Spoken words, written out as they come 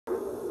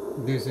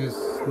This is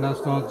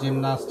National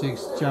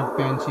Gymnastics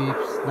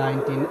Championships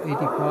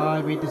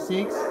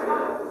 1985-86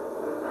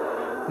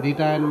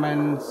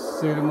 retirement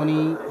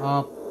ceremony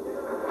of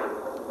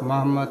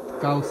Mohammad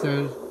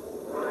Kaushar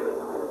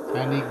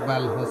and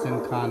Iqbal Hossain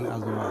Khan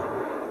as well.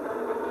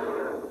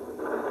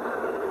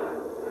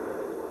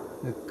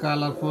 The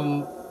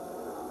colorful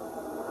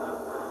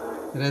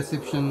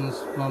receptions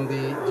from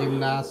the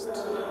gymnast,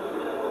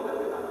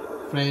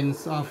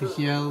 friends,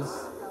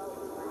 officials,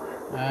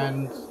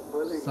 and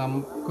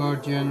some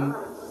guardians.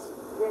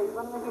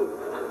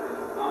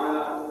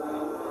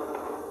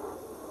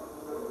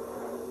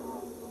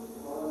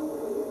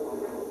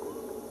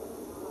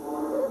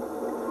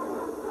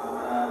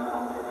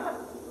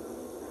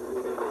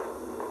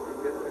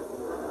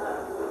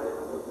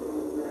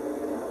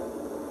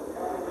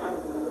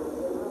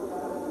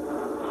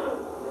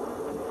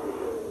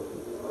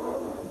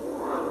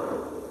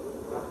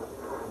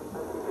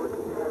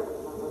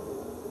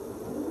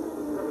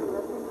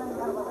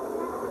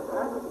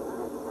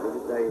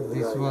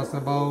 This was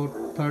about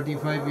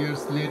 35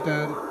 years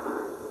later,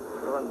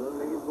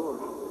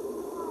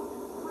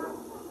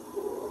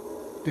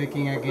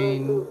 taking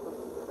again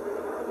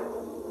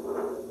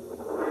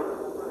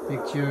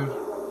picture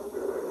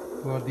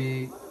for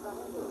the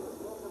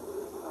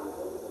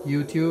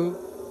YouTube.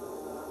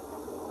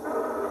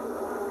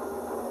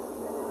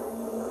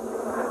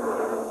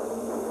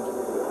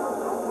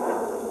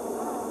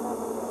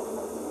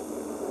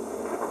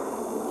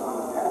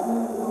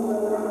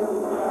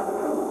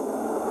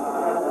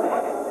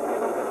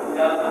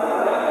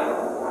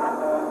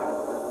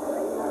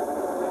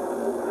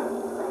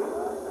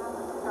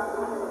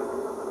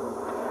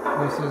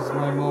 This is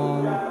my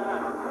mom.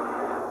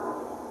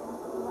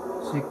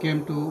 She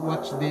came to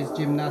watch this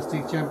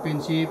gymnastic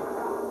championship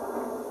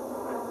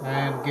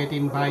and get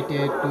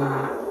invited to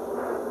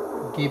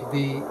give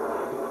the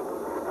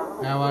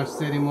award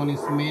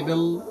ceremonies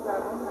medal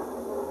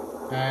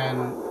and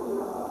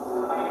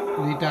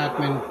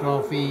retirement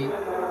trophy.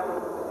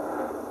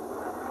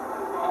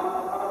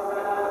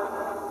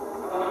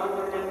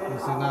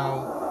 This is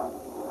now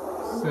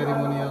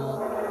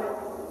ceremonial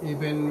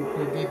event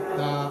to give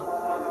the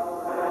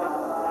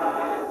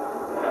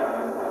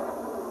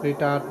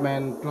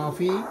retirement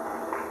trophy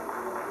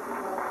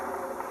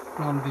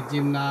from the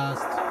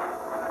gymnast,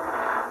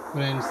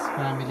 friends,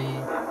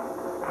 family,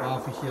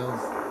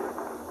 officials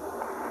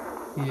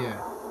here.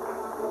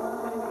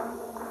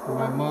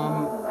 My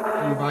mom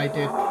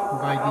invited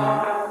by the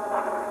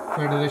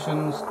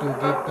federations to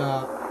give the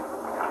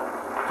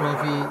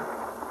trophy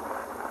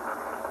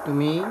to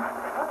me.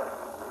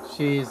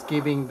 She is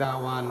giving the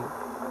one.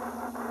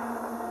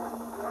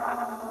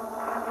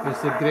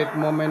 It's a great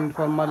moment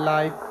for my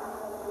life.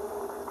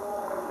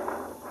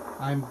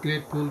 I'm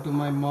grateful to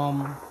my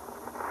mom.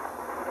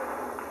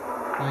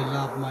 I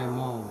love my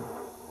mom.